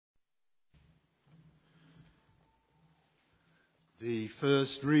The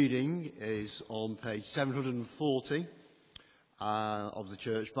first reading is on page 740 of the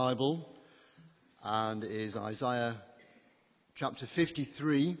Church Bible and is Isaiah chapter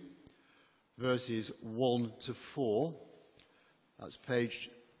 53, verses 1 to 4. That's page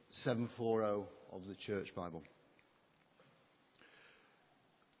 740 of the Church Bible.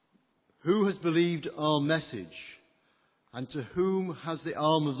 Who has believed our message, and to whom has the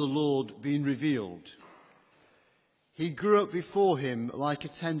arm of the Lord been revealed? He grew up before him like a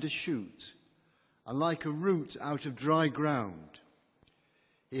tender shoot, and like a root out of dry ground.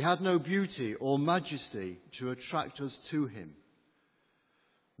 He had no beauty or majesty to attract us to him.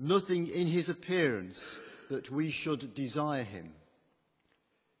 Nothing in his appearance that we should desire him.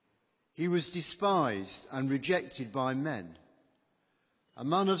 He was despised and rejected by men, a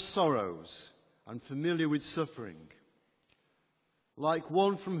man of sorrows and familiar with suffering, like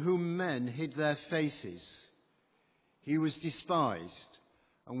one from whom men hid their faces. He was despised,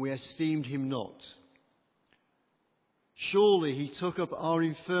 and we esteemed him not. Surely he took up our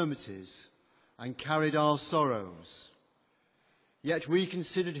infirmities and carried our sorrows. Yet we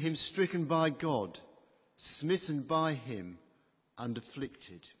considered him stricken by God, smitten by him, and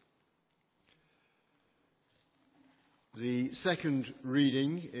afflicted. The second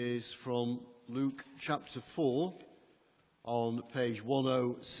reading is from Luke chapter 4 on page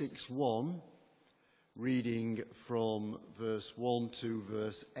 1061. Reading from verse 1 to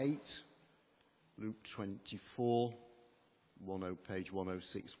verse 8, Luke 24, page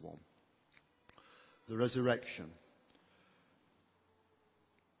 1061. The resurrection.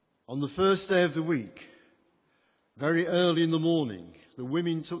 On the first day of the week, very early in the morning, the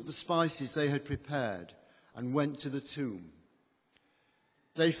women took the spices they had prepared and went to the tomb.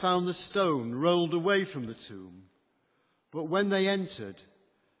 They found the stone rolled away from the tomb, but when they entered,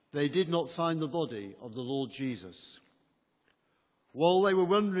 they did not find the body of the Lord Jesus. While they were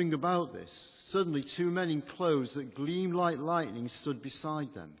wondering about this, suddenly two men in clothes that gleamed like lightning stood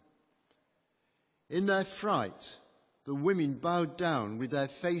beside them. In their fright, the women bowed down with their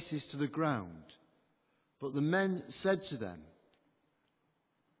faces to the ground. But the men said to them,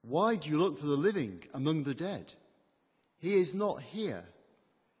 "Why do you look for the living among the dead? He is not here.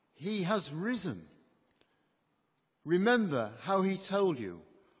 He has risen. Remember how he told you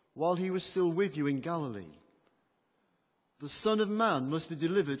while he was still with you in Galilee. The Son of Man must be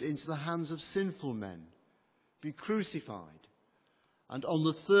delivered into the hands of sinful men, be crucified, and on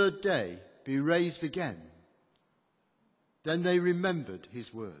the third day be raised again." Then they remembered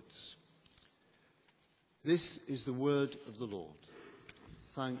his words. This is the word of the Lord.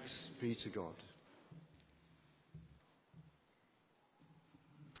 Thanks be to God.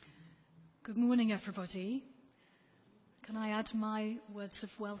 Good morning, everybody. Can I add my words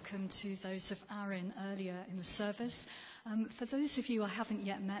of welcome to those of Arun earlier in the service? For those of you I haven't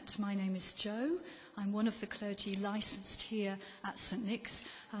yet met, my name is Jo. I'm one of the clergy licensed here at St. Nick's,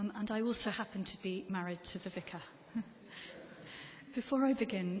 and I also happen to be married to the vicar. Before I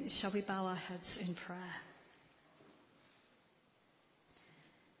begin, shall we bow our heads in prayer?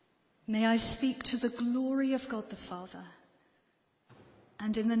 May I speak to the glory of God the Father,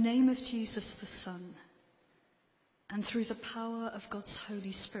 and in the name of Jesus the Son, and through the power of God's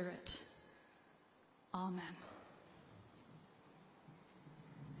Holy Spirit. Amen.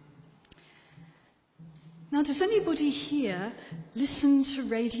 Now, does anybody here listen to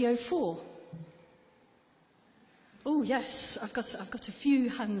Radio 4? Oh, yes, I've got a few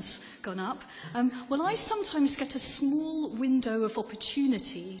hands gone up. Well, I sometimes get a small window of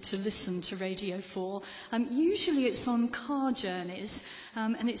opportunity to listen to Radio 4. Usually it's on car journeys,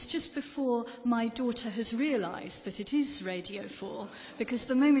 and it's just before my daughter has realised that it is Radio 4, because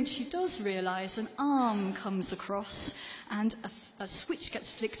the moment she does realise, an arm comes across and a switch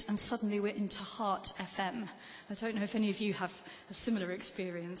gets flicked and suddenly we're into Heart FM. I don't know if any of you have a similar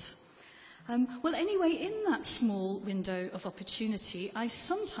experience. Well, anyway, in that small window of opportunity, I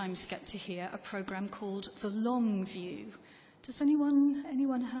sometimes get to hear a programme called The Long View. Does anyone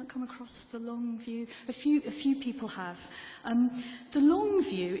come across The Long View? A few people have. The Long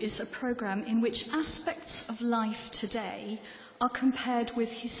View is a programme in which aspects of life today are compared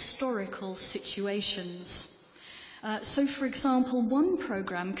with historical situations. So, for example, one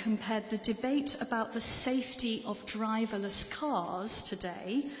programme compared the debate about the safety of driverless cars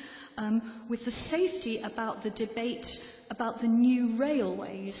today with the safety about the debate about the new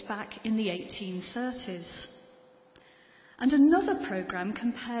railways back in the 1830s. And another programme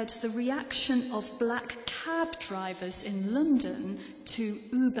compared the reaction of black cab drivers in London to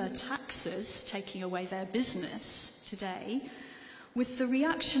Uber taxis taking away their business today with the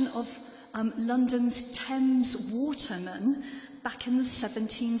reaction of London's Thames watermen back in the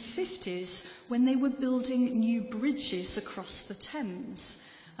 1750s when they were building new bridges across the Thames.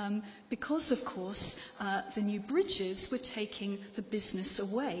 Because, of course, the new bridges were taking the business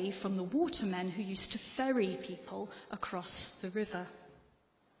away from the watermen who used to ferry people across the river.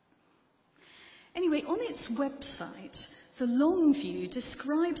 Anyway, on its website, the Longview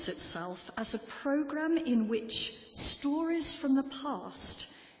describes itself as a programme in which stories from the past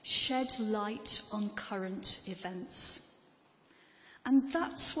shed light on current events. And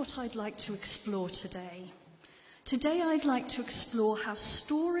that's what I'd like to explore today. Today I'd like to explore how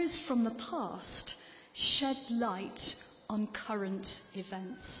stories from the past shed light on current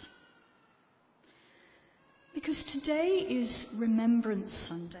events. Because today is Remembrance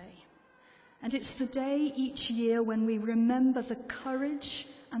Sunday, and it's the day each year when we remember the courage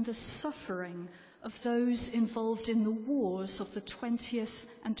and the suffering of those involved in the wars of the 20th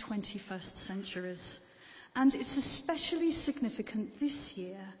and 21st centuries. And it's especially significant this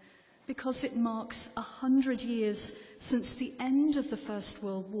year because it marks 100 years since the end of the First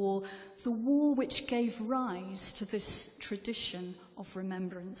World War, the war which gave rise to this tradition of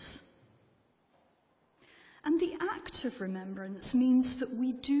remembrance. And the act of remembrance means that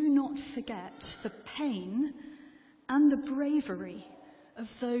we do not forget the pain and the bravery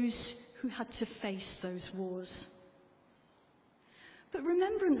of those who had to face those wars. But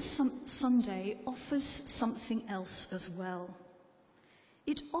Remembrance Sunday offers something else as well.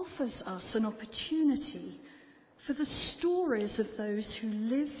 It offers us an opportunity for the stories of those who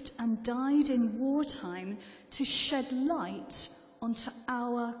lived and died in wartime to shed light onto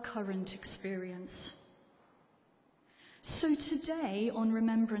our current experience. So today, on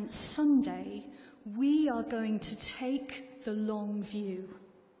Remembrance Sunday, we are going to take the long view.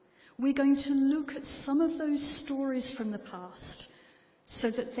 We're going to look at some of those stories from the past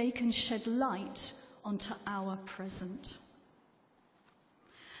so that they can shed light onto our present.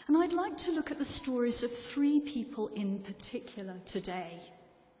 And I'd like to look at the stories of 3 people in particular today.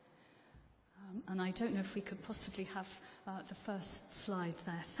 And I don't know if we could possibly have the first slide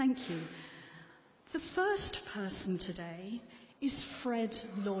there. Thank you. The first person today is Fred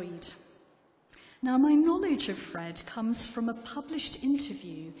Lloyd. Now, my knowledge of Fred comes from a published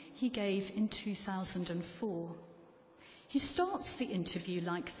interview he gave in 2004. He starts the interview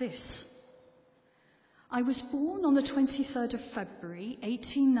like this. I was born on the 23rd of February,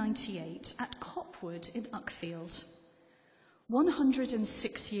 1898, at Copwood in Uckfield.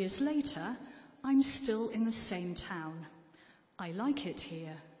 106 years later, I'm still in the same town. I like it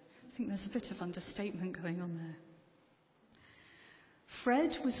here. I think there's a bit of understatement going on there.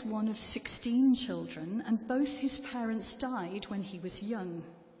 Fred was one of 16 children, and both his parents died when he was young.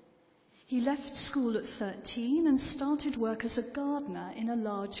 He left school at 13 and started work as a gardener in a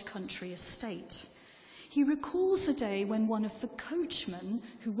large country estate. He recalls a day when one of the coachmen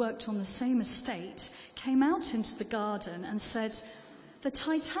who worked on the same estate came out into the garden and said, "The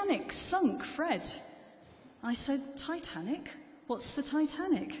Titanic sunk, Fred." I said, "Titanic? What's the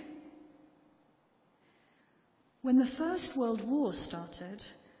Titanic?" When the First World War started,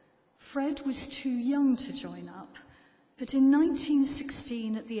 Fred was too young to join up, but in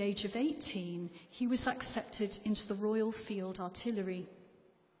 1916, at the age of 18, he was accepted into the Royal Field Artillery.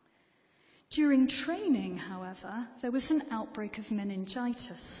 During training, however, there was an outbreak of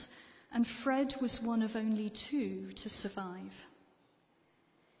meningitis, and Fred was one of only 2 to survive.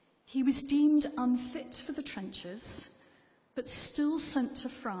 He was deemed unfit for the trenches, but still sent to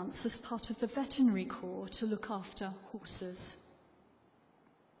France as part of the veterinary corps to look after horses.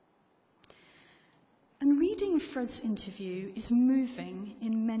 And reading Fred's interview is moving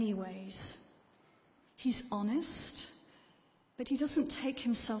in many ways. He's honest, but he doesn't take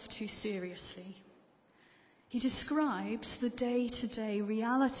himself too seriously. He describes the day-to-day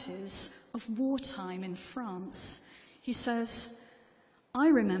realities of wartime in France. He says, "I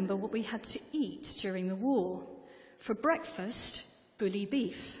remember what we had to eat during the war. For breakfast, bully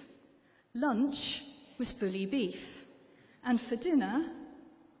beef. Lunch was bully beef. And for dinner,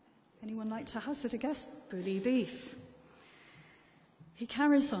 anyone like to hazard a guess? Bully beef." He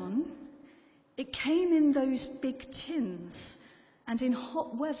carries on. "It came in those big tins, and in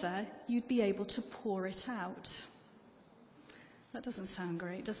hot weather, you'd be able to pour it out." That doesn't sound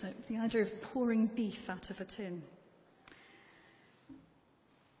great, does it? The idea of pouring beef out of a tin.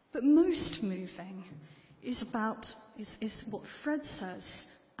 But most moving is what Fred says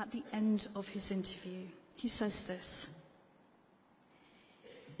at the end of his interview. He says this: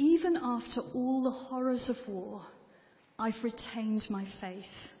 "Even after all the horrors of war, I've retained my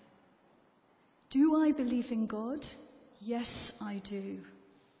faith. Do I believe in God? Yes, I do."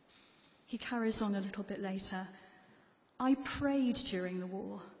 He carries on a little bit later. I prayed during the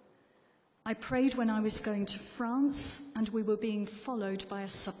war. I prayed when I was going to France and we were being followed by a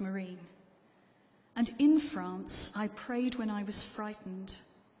submarine. And in France, I prayed when I was frightened.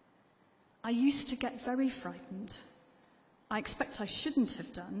 I used to get very frightened. I expect I shouldn't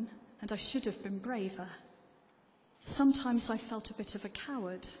have done, and I should have been braver. Sometimes I felt a bit of a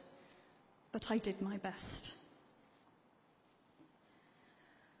coward, but I did my best.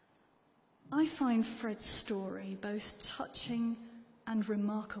 I find Fred's story both touching and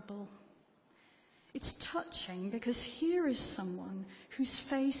remarkable. It's touching because here is someone who's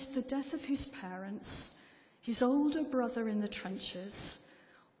faced the death of his parents, his older brother in the trenches,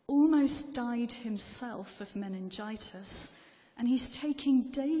 almost died himself of meningitis, and he's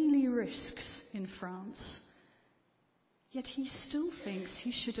taking daily risks in France. Yet he still thinks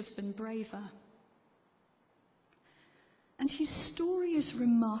he should have been braver. And his story is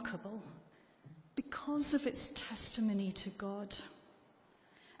remarkable because of its testimony to God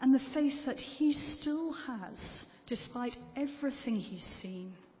and the faith that he still has despite everything he's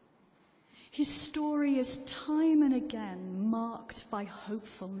seen. His story is time and again marked by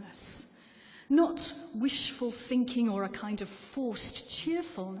hopefulness, not wishful thinking or a kind of forced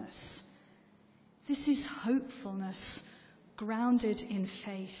cheerfulness. This is hopefulness grounded in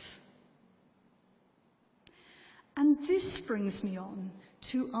faith. And this brings me on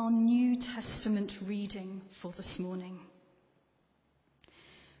to our New Testament reading for this morning.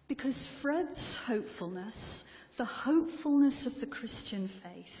 Because Fred's hopefulness, the hopefulness of the Christian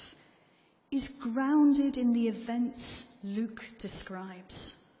faith, is grounded in the events Luke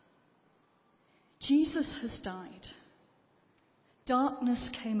describes. Jesus has died. Darkness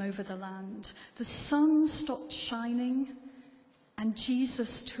came over the land. The sun stopped shining, and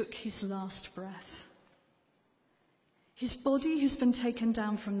Jesus took his last breath. His body has been taken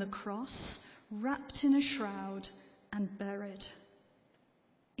down from the cross, wrapped in a shroud, and buried.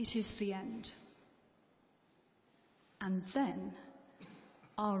 It is the end. And then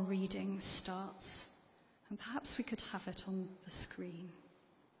our reading starts. And perhaps we could have it on the screen.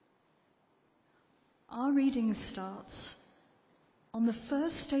 Our reading starts on the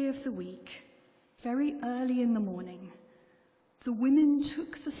first day of the week, very early in the morning. The women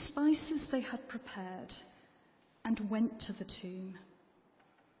took the spices they had prepared and went to the tomb.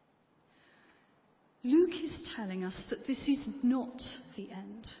 Luke is telling us that this is not the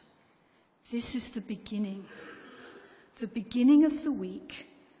end. This is the beginning of the week,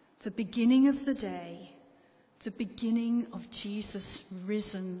 the beginning of the day, the beginning of Jesus'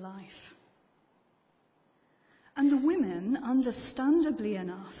 risen life. And the women, understandably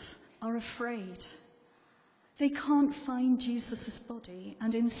enough, are afraid. They can't find Jesus' body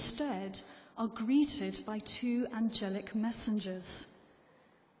and instead are greeted by two angelic messengers.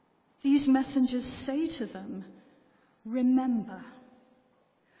 These messengers say to them, "Remember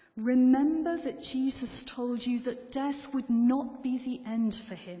that Jesus told you that death would not be the end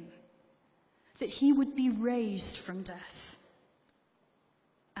for him, that he would be raised from death."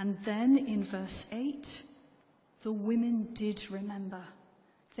 And then in verse 8, the women did remember.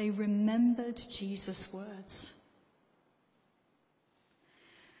 They remembered Jesus' words.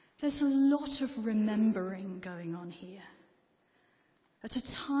 There's a lot of remembering going on here. At a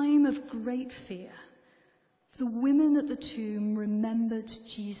time of great fear, the women at the tomb remembered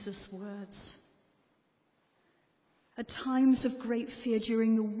Jesus' words. At times of great fear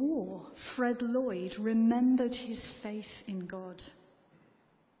during the war, Fred Lloyd remembered his faith in God.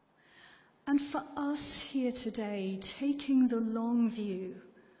 And for us here today, taking the long view,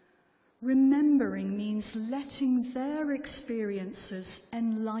 remembering means letting their experiences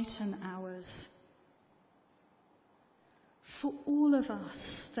enlighten ours. For all of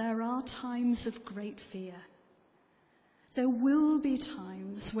us, there are times of great fear. There will be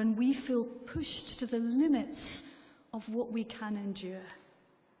times when we feel pushed to the limits of what we can endure.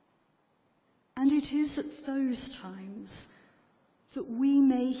 And it is at those times that we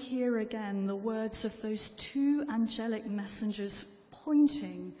may hear again the words of those two angelic messengers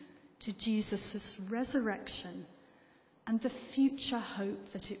pointing to Jesus' resurrection and the future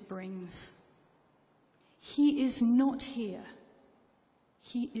hope that it brings. He is not here.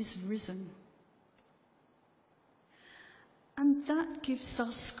 He is risen. And that gives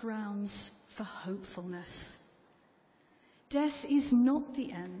us grounds for hopefulness. Death is not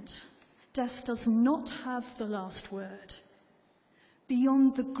the end. Death does not have the last word.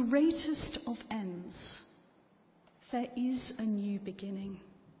 Beyond the greatest of ends, there is a new beginning.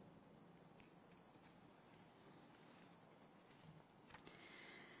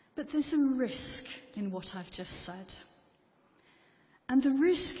 But there's a risk in what I've just said. And the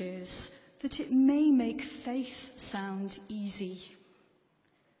risk is that it may make faith sound easy.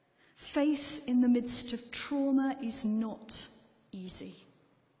 Faith in the midst of trauma is not easy.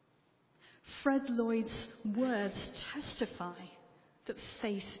 Fred Lloyd's words testify that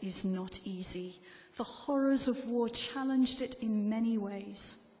faith is not easy. The horrors of war challenged it in many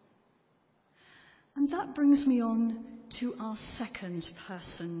ways. And that brings me on to our second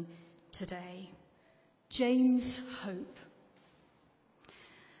person today, James Hope.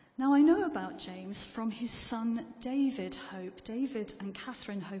 Now, I know about James from his son David Hope. David and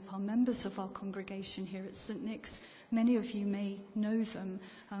Catherine Hope are members of our congregation here at St. Nick's. Many of you may know them.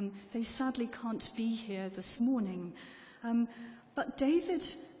 They sadly can't be here this morning. But David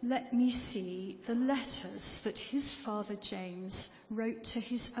let me see the letters that his father James wrote to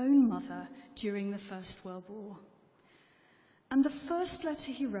his own mother during the First World War. And the first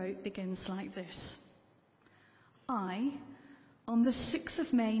letter he wrote begins like this. I, on the 6th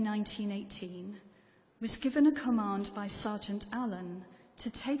of May 1918, was given a command by Sergeant Allen to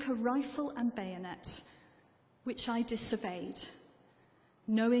take a rifle and bayonet, which I disobeyed,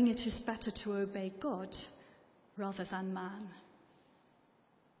 knowing it is better to obey God rather than man.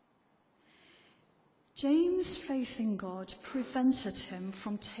 James' faith in God prevented him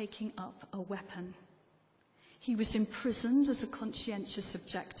from taking up a weapon. He was imprisoned as a conscientious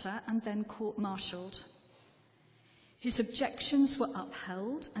objector and then court-martialed. His objections were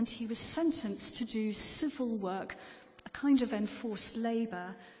upheld and he was sentenced to do civil work, a kind of enforced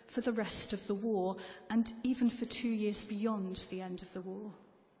labour, for the rest of the war and even for 2 years beyond the end of the war.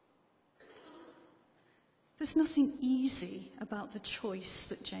 There's nothing easy about the choice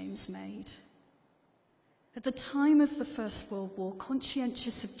that James made. At the time of the First World War,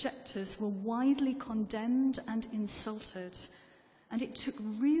 conscientious objectors were widely condemned and insulted, and it took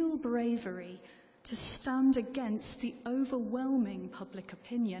real bravery to stand against the overwhelming public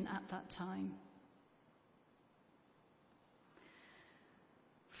opinion at that time.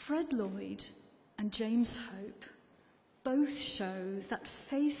 Fred Lloyd and James Hope both show that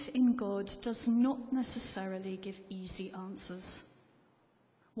faith in God does not necessarily give easy answers.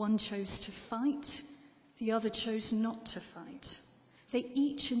 One chose to fight, the other chose not to fight. They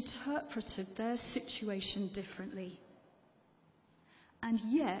each interpreted their situation differently. And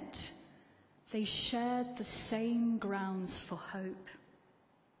yet, they shared the same grounds for hope.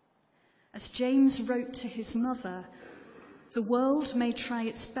 As James wrote to his mother, the world may try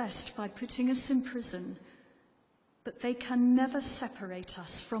its best by putting us in prison, but they can never separate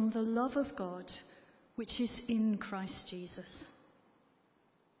us from the love of God, which is in Christ Jesus.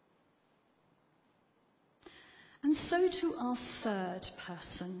 And so to our third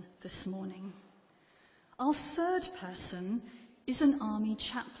person this morning. Our third person is an army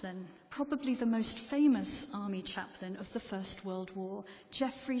chaplain, probably the most famous army chaplain of the First World War,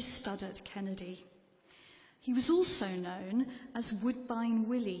 Jeffrey Studdert Kennedy. He was also known as Woodbine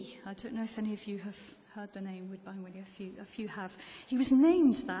Willie. I don't know if any of you have heard the name Woodbine Willie. A few have. He was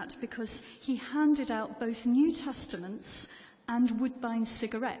named that because he handed out both New Testaments and Woodbine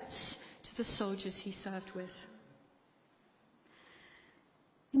cigarettes to the soldiers he served with.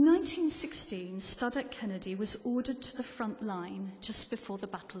 In 1916, Studdert Kennedy was ordered to the front line just before the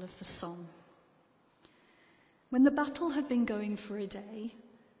Battle of the Somme. When the battle had been going for a day,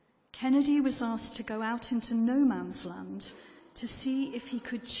 Kennedy was asked to go out into no man's land to see if he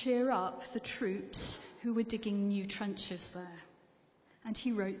could cheer up the troops who were digging new trenches there. And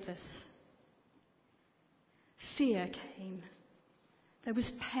he wrote this. Fear came. There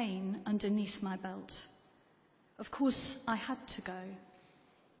was pain underneath my belt. Of course, I had to go.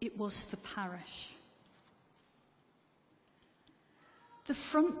 It was the parish. The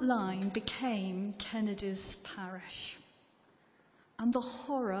front line became Kennedy's parish, and the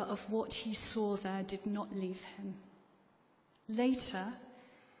horror of what he saw there did not leave him. Later,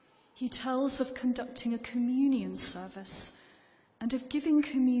 he tells of conducting a communion service and of giving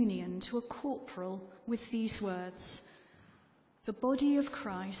communion to a corporal with these words, "The body of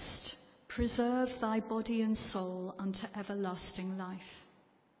Christ, preserve thy body and soul unto everlasting life."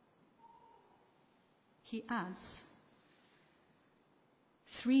 He adds,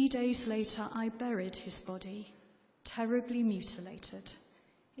 3 days later, I buried his body, terribly mutilated,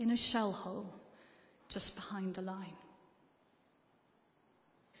 in a shell hole just behind the line.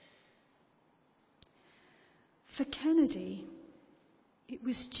 For Kennedy, it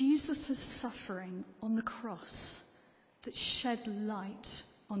was Jesus' suffering on the cross that shed light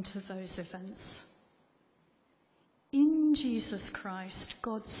onto those events. In Jesus Christ,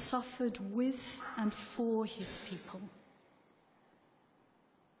 God suffered with and for his people.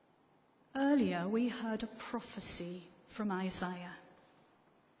 Earlier, we heard a prophecy from Isaiah.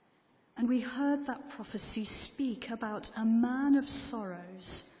 And we heard that prophecy speak about a man of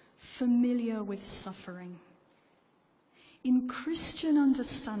sorrows, familiar with suffering. In Christian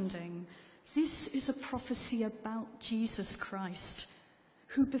understanding, this is a prophecy about Jesus Christ,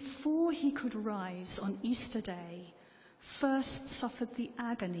 who before he could rise on Easter Day, first suffered the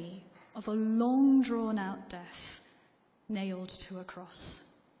agony of a long drawn-out death, nailed to a cross.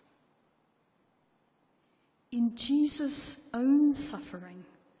 In Jesus' own suffering,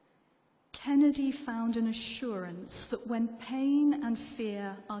 Kennedy found an assurance that when pain and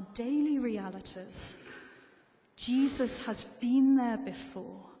fear are daily realities, Jesus has been there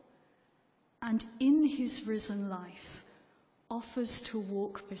before, and in his risen life offers to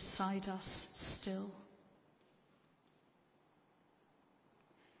walk beside us still.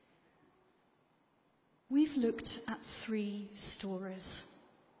 We've looked at three stories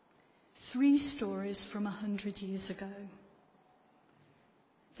from 100 years ago.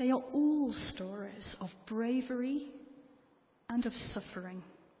 They are all stories of bravery and of suffering.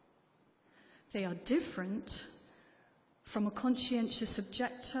 They are different, from a conscientious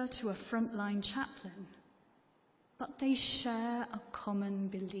objector to a frontline chaplain, but they share a common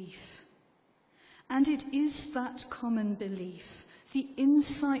belief. And it is that common belief, the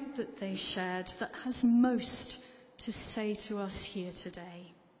insight that they shared, that has most to say to us here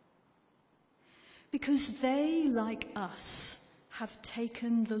today. Because they, like us, have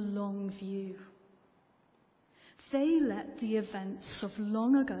taken the long view. They let the events of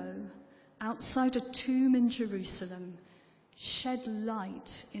long ago, outside a tomb in Jerusalem, shed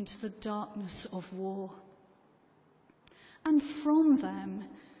light into the darkness of war. And from them,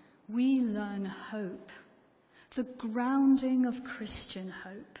 we learn hope, the grounding of Christian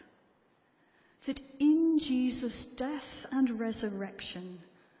hope, that in Jesus' death and resurrection,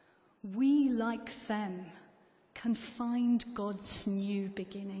 we, like them, can find God's new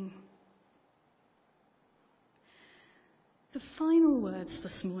beginning. The final words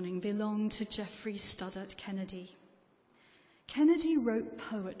this morning belong to Geoffrey Stoddart Kennedy. Kennedy wrote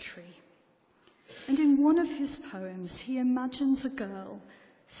poetry, and in one of his poems he imagines a girl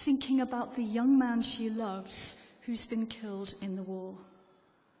thinking about the young man she loves who's been killed in the war.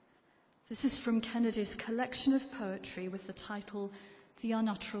 This is from Kennedy's collection of poetry with the title The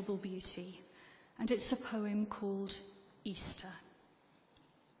Unutterable Beauty, and it's a poem called Easter.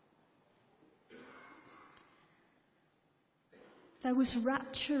 There was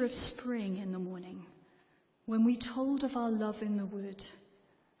rapture of spring in the morning when we told of our love in the wood.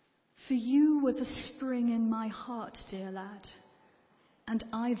 For you were the spring in my heart, dear lad, and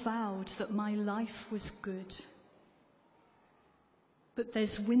I vowed that my life was good. But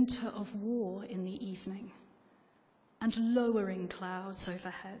there's winter of war in the evening, and lowering clouds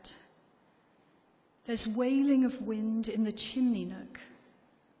overhead. There's wailing of wind in the chimney nook,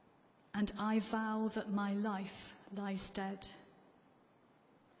 and I vow that my life lies dead.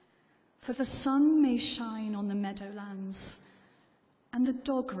 For the sun may shine on the meadowlands, and the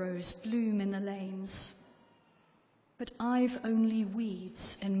dog rose bloom in the lanes, but I've only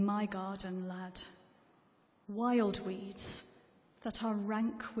weeds in my garden, lad, wild weeds that are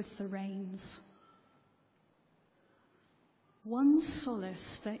rank with the rains. One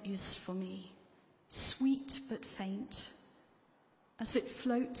solace there is for me, sweet but faint, as it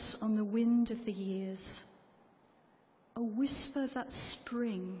floats on the wind of the years, a whisper that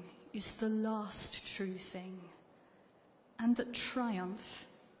spring is the last true thing, and that triumph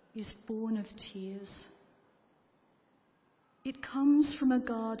is born of tears. It comes from a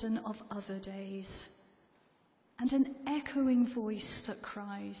garden of other days, and an echoing voice that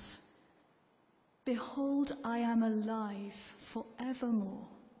cries, "Behold, I am alive forevermore,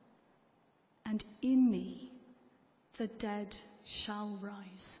 and in me the dead shall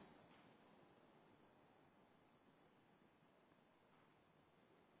rise."